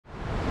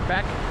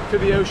back to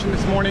the ocean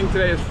this morning.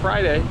 Today is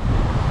Friday.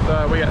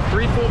 We got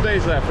 3 full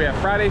days left. We have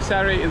Friday,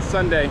 Saturday, and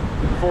Sunday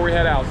before we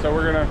head out. So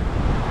we're gonna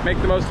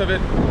make the most of it.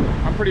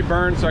 I'm pretty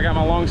burned, so I got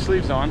my long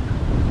sleeves on.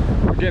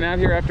 We're getting out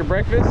here after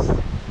breakfast,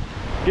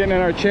 getting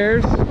in our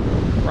chairs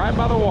right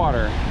by the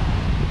water.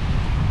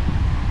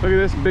 Look at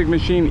this big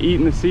machine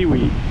eating the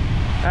seaweed.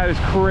 That is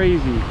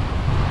crazy.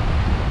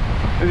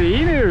 Is he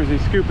eating it or is he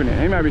scooping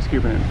it? He might be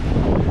scooping it.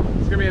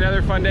 It's gonna be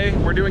another fun day.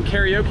 We're doing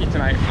karaoke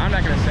tonight. I'm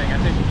not gonna sing. I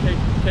think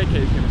KK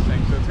is gonna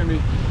sing, so it's gonna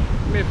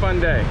be a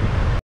fun day.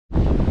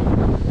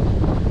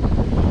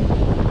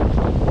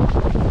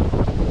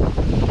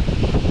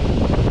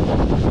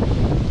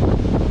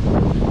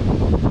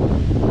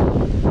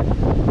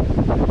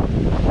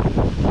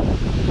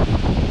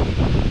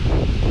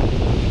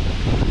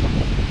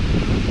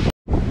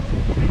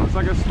 Looks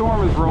like a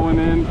storm is rolling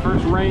in.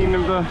 First rain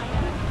of the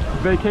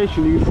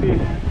vacation. You can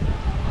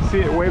see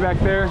it way back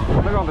there.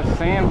 Look at all the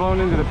sand blowing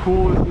into the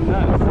pool. This is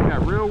nuts. It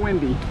got real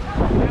windy.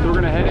 So we're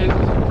gonna head in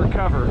for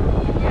cover.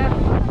 Yeah.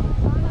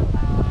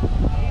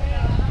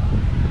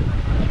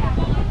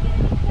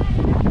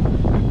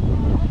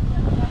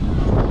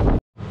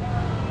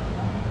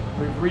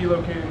 We've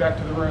relocated back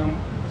to the room.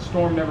 The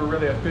storm never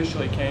really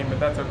officially came, but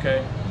that's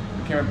okay.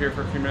 We came up here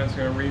for a few minutes.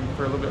 We're gonna read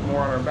for a little bit more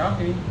on our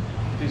balcony.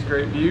 These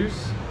great views.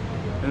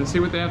 And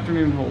see what the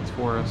afternoon holds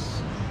for us.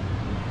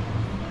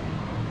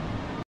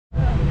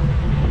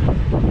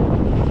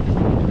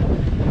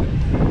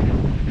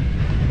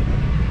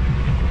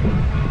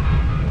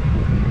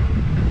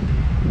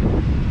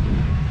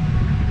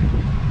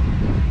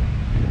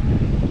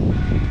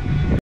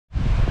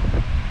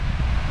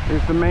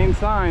 Here's the main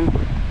sign.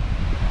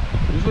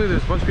 Usually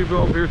there's a bunch of people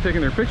over here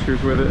taking their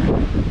pictures with it.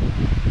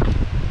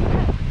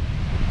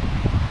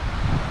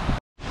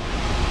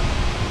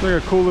 It's like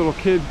a cool little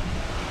kid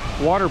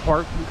water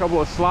park. A couple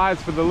of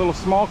slides for the little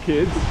small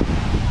kids.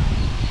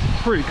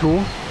 Pretty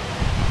cool.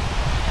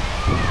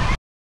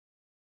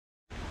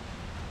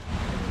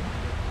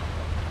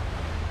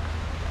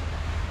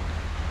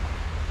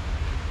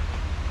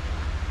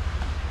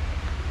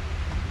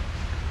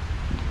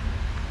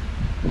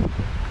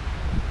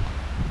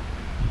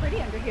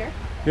 Pretty under here.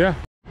 Yeah.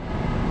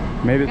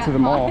 Made it to the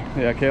mall.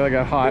 Yeah, Kayla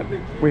got hot.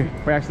 We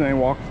accidentally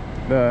walked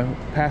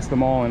past the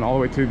mall and all the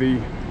way to the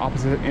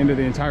opposite end of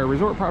the entire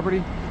resort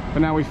property. But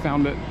now we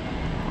found it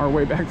our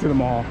way back to the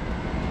mall.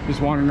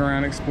 Just wandering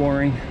around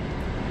exploring.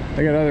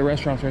 They got other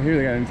restaurants right here.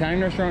 They got an Italian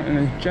restaurant and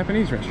a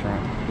Japanese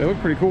restaurant. They look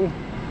pretty cool.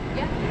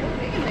 Yeah, they're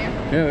big in there.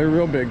 Yeah, they're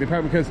real big. They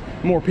probably because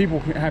more people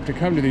have to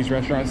come to these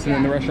restaurants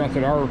than the restaurants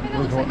that are. It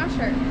looks like my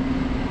shirt.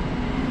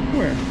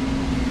 Where?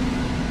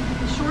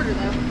 It's shorter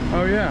though.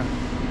 Oh yeah.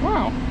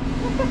 Wow.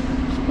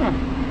 Huh.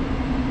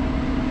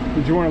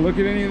 Did you want to look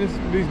at any of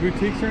these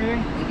boutiques or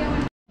anything? We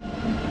going?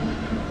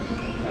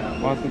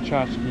 Lots of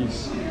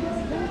tchotchkes.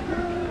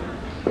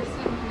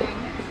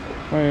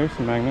 Oh, yeah, there's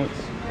some magnets.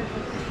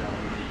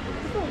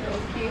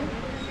 That's cute.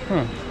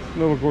 Huh.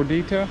 Little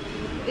gordita.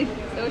 Is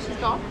that what she's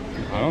called?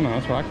 I don't know.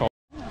 That's what I call it.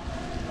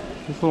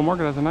 This little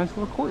market has a nice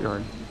little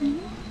courtyard.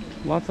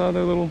 Lots of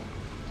other little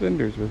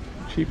vendors with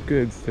cheap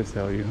goods to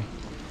sell you.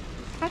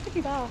 How could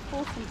you buy a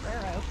full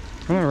sombrero?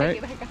 I know,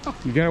 right?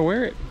 You gotta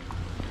wear it.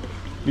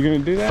 You gonna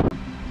do that?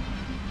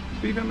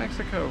 Viva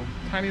Mexico.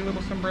 Tiny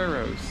little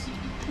sombreros.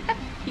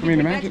 You can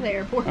take that to the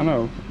airport. I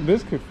know.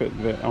 This could fit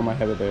on my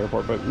head at the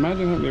airport, but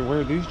imagine having to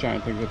wear these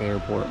giant things at the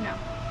airport. No.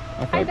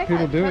 I feel like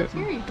people do it.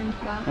 Here you can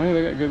buy. Oh yeah,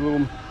 they got good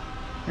little,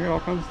 they got all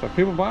kinds of stuff.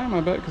 People buy them,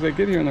 I bet, because they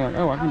get here and they're like,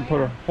 oh, I can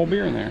put a whole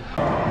beer in there.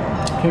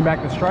 Came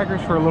back to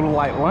Strikers for a little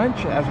light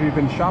lunch as we've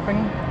been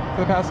shopping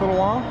for the past little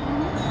while.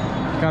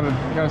 Got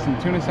us some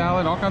tuna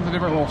salad, all kinds of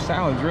different little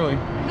salads, really.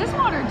 This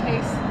water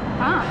tastes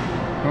fine.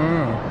 I don't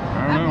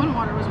That know. one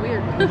water was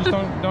weird. Just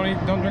don't drink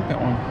that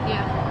one.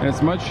 Yeah. And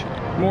it's much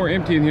more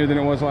empty in here than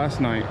it was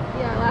last night.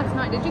 Yeah, last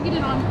night. Did you get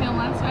it on film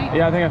last night?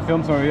 Yeah, I think I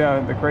filmed some of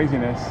the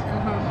craziness.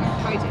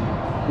 Crazy.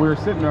 We were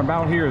sitting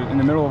about here in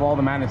the middle of all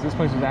the madness. This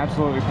place was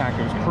absolutely packed.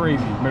 It was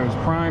crazy, but it was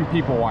prime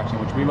people watching,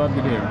 which we love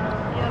to do.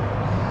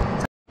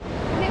 Yep.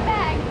 New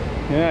bag.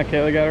 Yeah,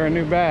 Kayla got her a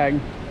new bag.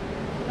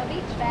 A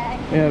beach bag.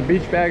 Yeah,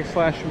 beach bag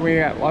slash, we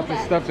got lots of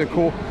stuff to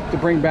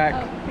bring back.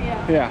 Oh,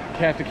 yeah. Yeah,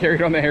 have to carry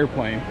it on the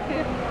airplane.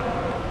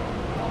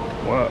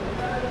 Whoa.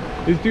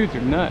 These dudes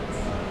are nuts.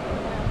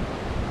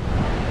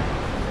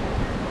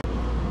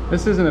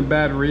 This isn't a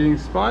bad reading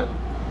spot.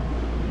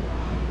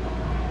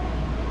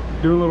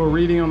 Do a little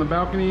reading on the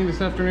balcony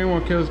this afternoon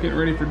while Kayla's getting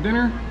ready for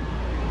dinner.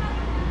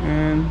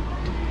 And,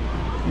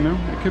 you know,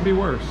 it could be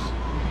worse.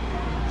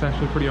 It's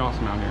actually pretty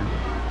awesome out here.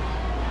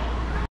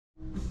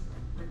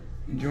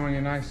 Enjoying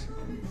a nice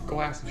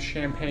glass of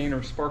champagne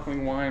or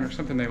sparkling wine or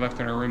something they left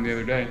in our room the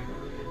other day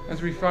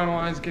as we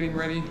finalize getting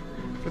ready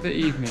for the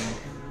evening.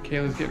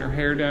 Kayla's getting her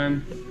hair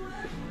done,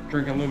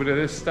 drinking a little bit of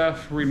this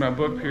stuff, reading my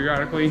book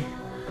periodically,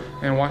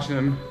 and watching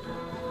them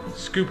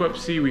scoop up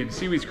seaweed. The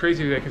seaweed's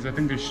crazy today because I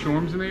think there's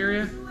storms in the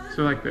area.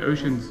 So like the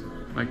ocean's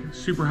like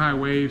super high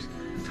waves,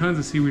 tons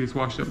of seaweed is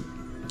washed up.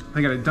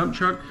 They got a dump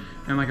truck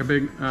and like a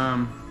big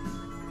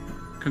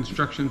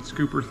construction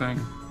scooper thing,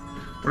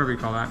 whatever you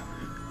call that.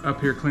 up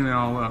here cleaning it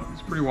all up.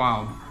 It's pretty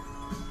wild.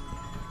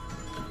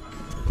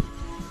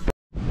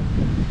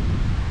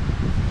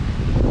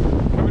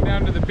 Coming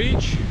down to the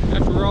beach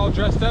after we're all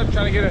dressed up,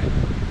 trying to get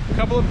a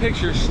couple of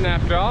pictures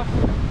snapped off.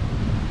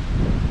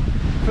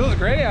 Feels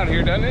great out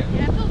here, doesn't it?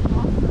 Yeah, it feels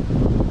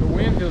awesome. The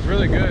wind feels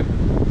really good.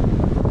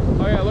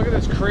 Oh yeah, look at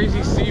this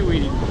crazy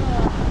seaweed.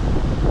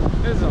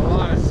 There's a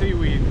lot of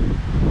seaweed.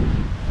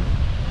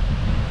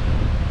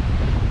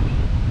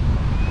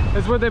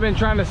 That's what they've been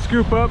trying to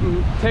scoop up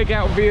and take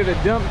out via the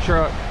dump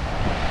truck.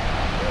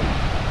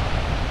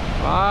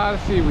 A lot of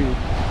seaweed.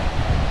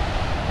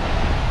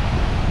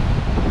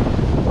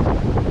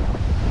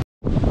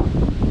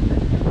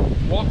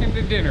 Walking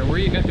to dinner. We're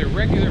eating at the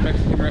regular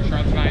Mexican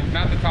restaurant tonight,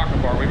 not the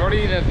taco bar. We've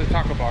already eaten at the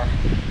taco bar.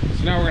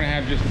 So now we're gonna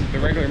have just the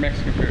regular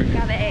Mexican food.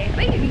 Got it. I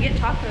think you can get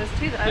tacos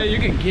too, though. Yeah, you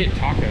can get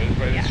tacos,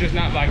 but it's just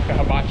not like the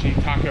hibachi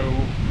taco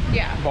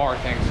bar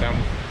thing, so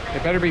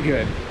it better be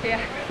good.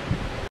 Yeah.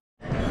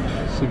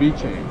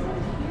 Ceviche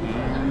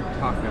and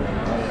tacos.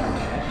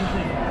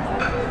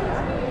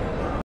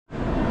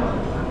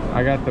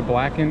 I got the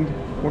blackened,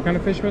 what kind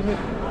of fish was it?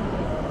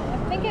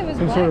 I think it was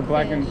Some sort of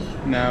blackened,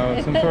 no,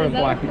 some sort of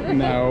blackened,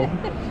 no.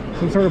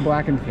 Some sort of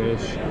blackened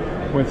fish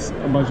with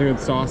a bunch of good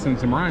sauce and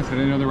some rice. I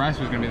didn't know the rice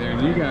was gonna be there.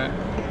 And you got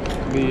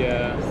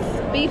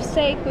the beef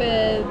steak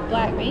with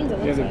black beans.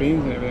 yeah, the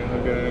beans and everything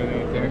look good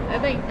underneath there. I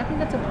think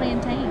that's a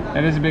plantain.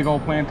 That is a big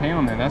old plantain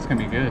on there. That's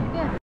gonna be good.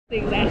 Yeah.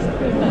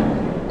 Exactly.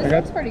 This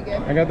looks pretty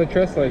good. I got the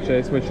tres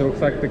leches, which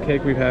looks like the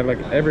cake we've had like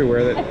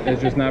everywhere that is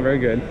just not very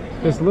good.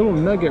 This little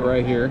nugget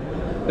right here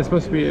is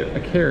supposed to be a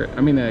carrot.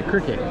 I mean a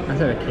cricket. I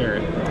said a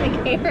carrot. A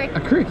carrot. A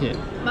cricket.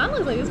 Mine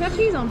looks like it's got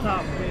cheese on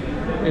top.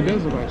 It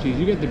does look like cheese.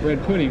 You get the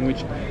bread pudding,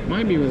 which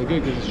might be really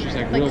good because it's just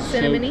like real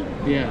cinnamony.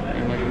 Soaked, yeah,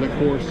 and like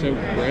liqueur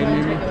soaked bread.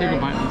 Maybe take a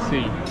bite and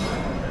see.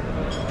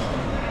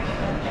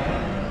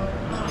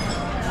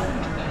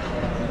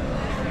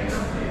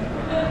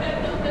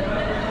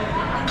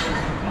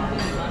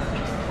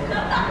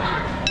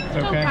 It's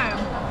okay.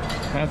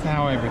 That's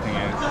how everything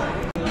is.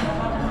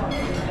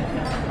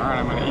 Alright,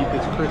 I'm gonna eat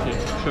this cricket.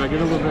 Should I get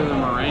a little bit of the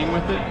meringue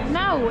with it?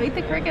 No, eat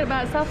the cricket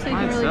by itself so you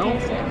can really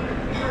taste it.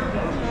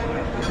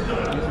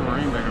 There's some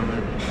meringue back over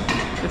there.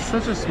 It's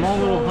such a small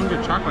little hunk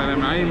of chocolate.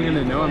 I'm not even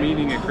gonna know I'm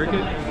eating a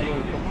cricket.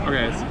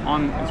 Okay, it's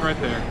right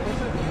there.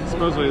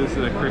 Supposedly this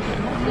is a cricket.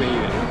 I'm gonna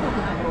eat it.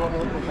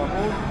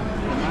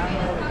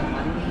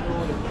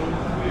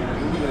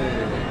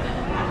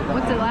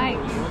 What's it like?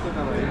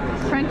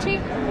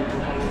 Crunchy?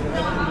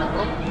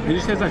 It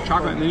just tastes like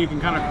chocolate, and then you can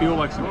kind of feel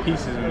like some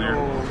pieces in there.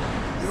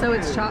 So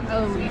it's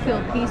oh, you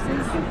feel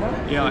pieces?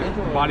 Yeah,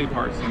 like body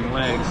parts and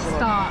legs.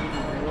 Stop.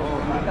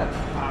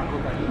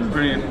 It's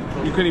brilliant.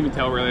 You couldn't even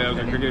tell really that was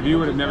a cricket. If you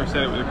would have never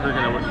said it was a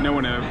cricket, no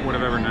one would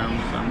have ever known.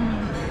 So,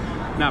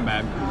 not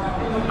bad.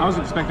 I was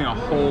expecting a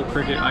whole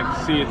cricket,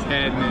 like see its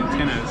head and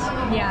antennas.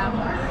 Yeah.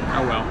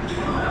 Oh well.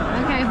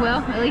 Okay,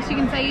 well, at least you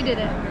can say you did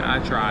it. I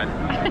tried.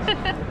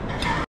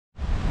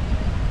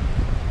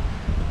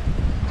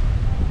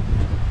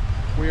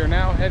 We are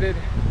now headed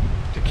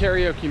to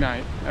karaoke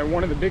night at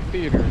one of the big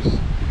theaters.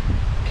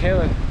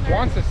 Kayla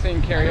wants to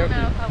sing karaoke.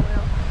 I don't know if I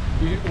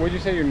will. Would you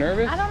say you're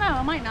nervous? I don't know,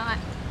 I might not.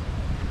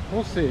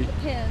 We'll see.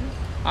 Depends.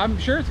 I'm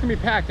sure it's gonna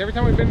be packed. Every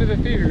time we've been to the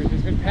theaters,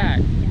 it's been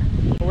packed.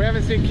 Yeah. But we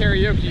haven't seen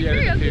karaoke yet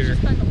at the theater.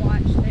 Karaoke's just fun to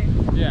watch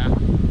too. Yeah.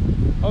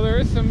 Oh, there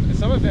is some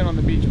event on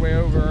the beach way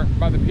over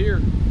by the pier.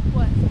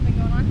 What? Something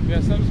going on? Yeah,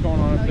 something's going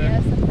on up there. Oh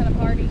yeah, some kind of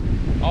party.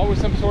 Always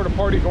some sort of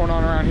party going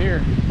on around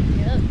here.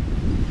 Yep.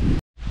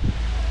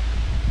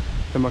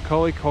 The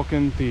Macaulay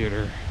Culkin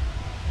Theater.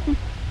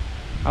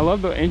 I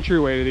love the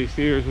entryway to these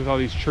theaters with all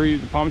these trees,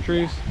 the palm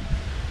trees.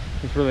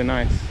 It's really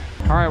nice.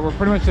 All right, we're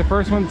pretty much the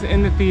first ones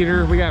in the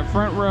theater. We got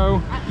front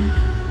row,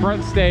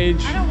 front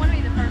stage. I don't want to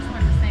be the first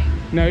one to sing.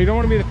 No, you don't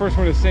want to be the first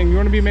one to sing. You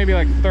want to be maybe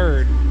like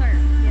third. Third,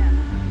 yeah.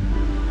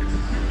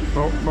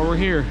 But we're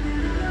here.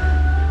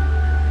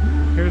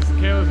 Here's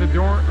Kayla's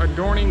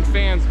adorning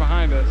fans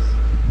behind us.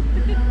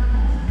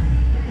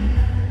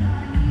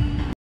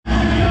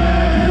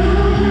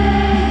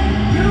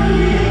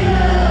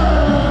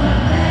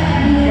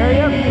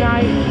 Karaoke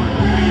night.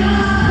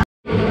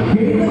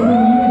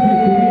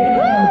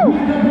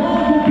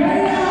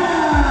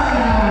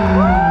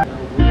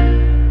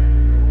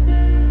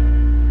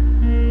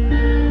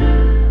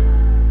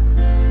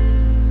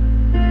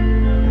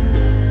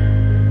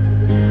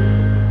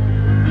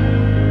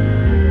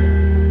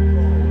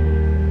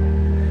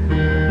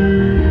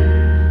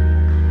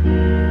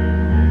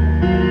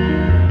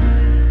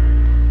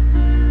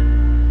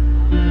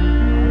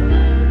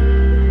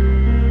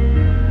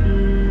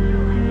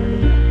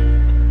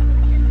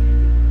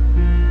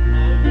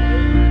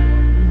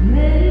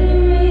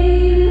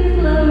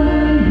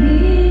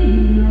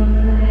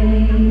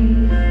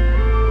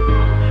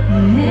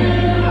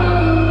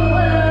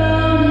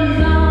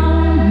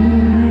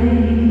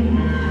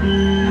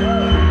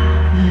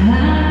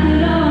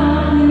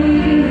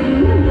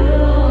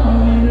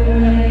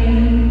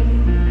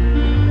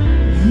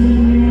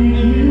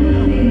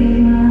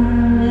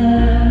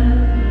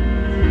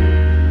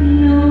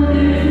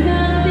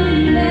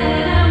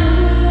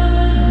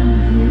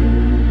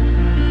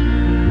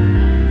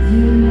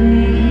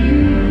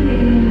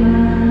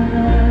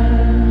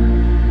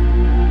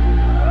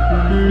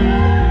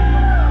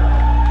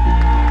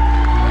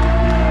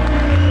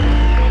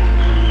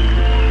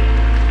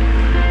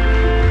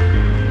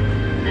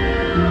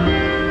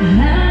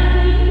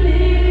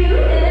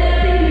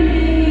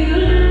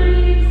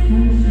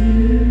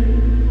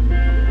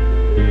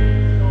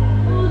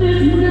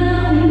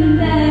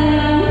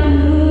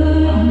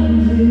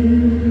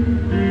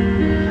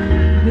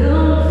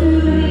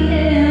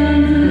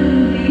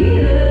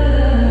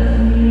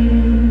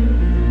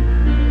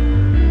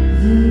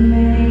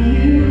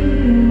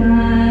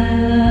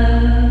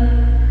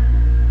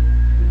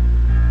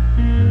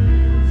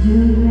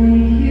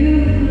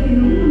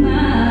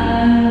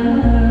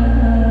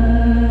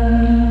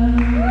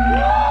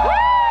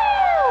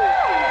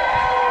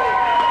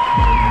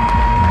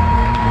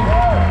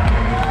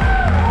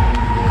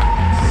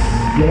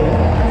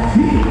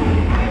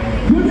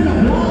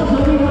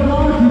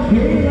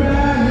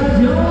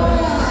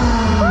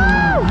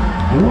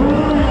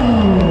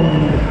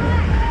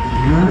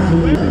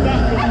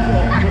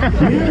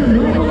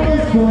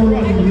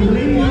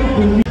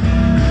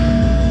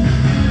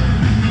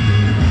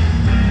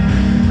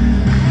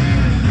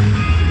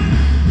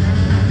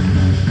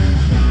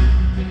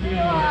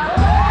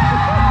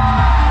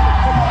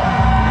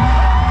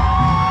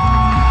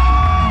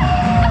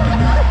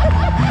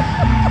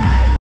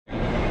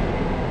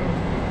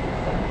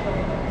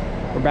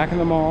 back in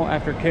the mall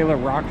after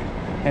Kayla rocked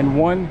and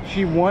won.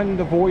 She won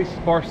The Voice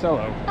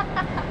Barcelo.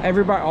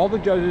 Everybody, all the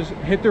judges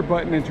hit their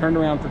button and turned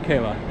around for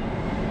Kayla.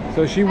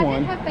 So she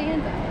won. I did have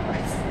fans, of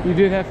course. You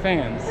did have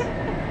fans.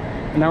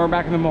 And now we're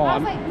back in the mall. I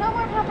was like, no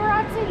more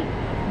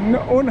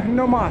paparazzi.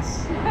 No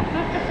mas.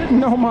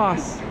 No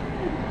mas.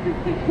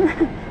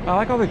 I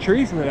like all the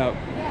trees lit up.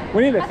 Yeah.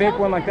 We need a fake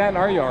one like that in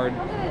our yard.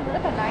 How do they lit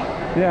up at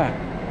night?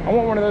 Yeah. I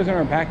want one of those in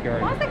our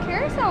backyard. Why is the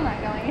carousel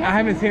not going? I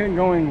haven't seen it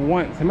going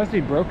once. It must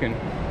be broken.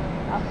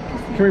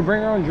 Oh, Can we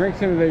bring our own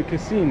drinks into the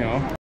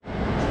casino?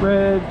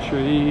 Red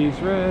trees,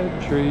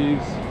 red trees.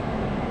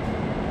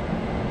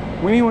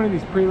 We need one of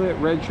these pre-lit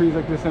red trees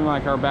like this in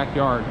like our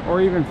backyard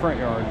or even front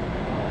yard.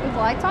 with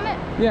lights on it?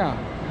 Yeah.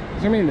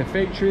 So I mean the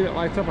fake tree that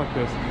lights up like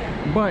this.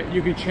 But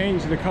you could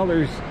change the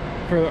colors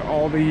for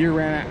all the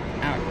year-round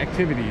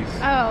activities.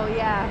 Oh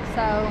yeah,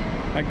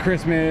 so like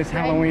Christmas,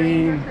 red,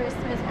 Halloween. green for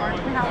Christmas, orange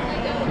for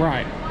Halloween.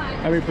 Right.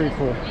 That'd be pretty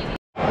cool.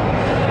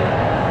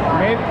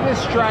 Made it to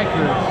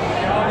Strikers.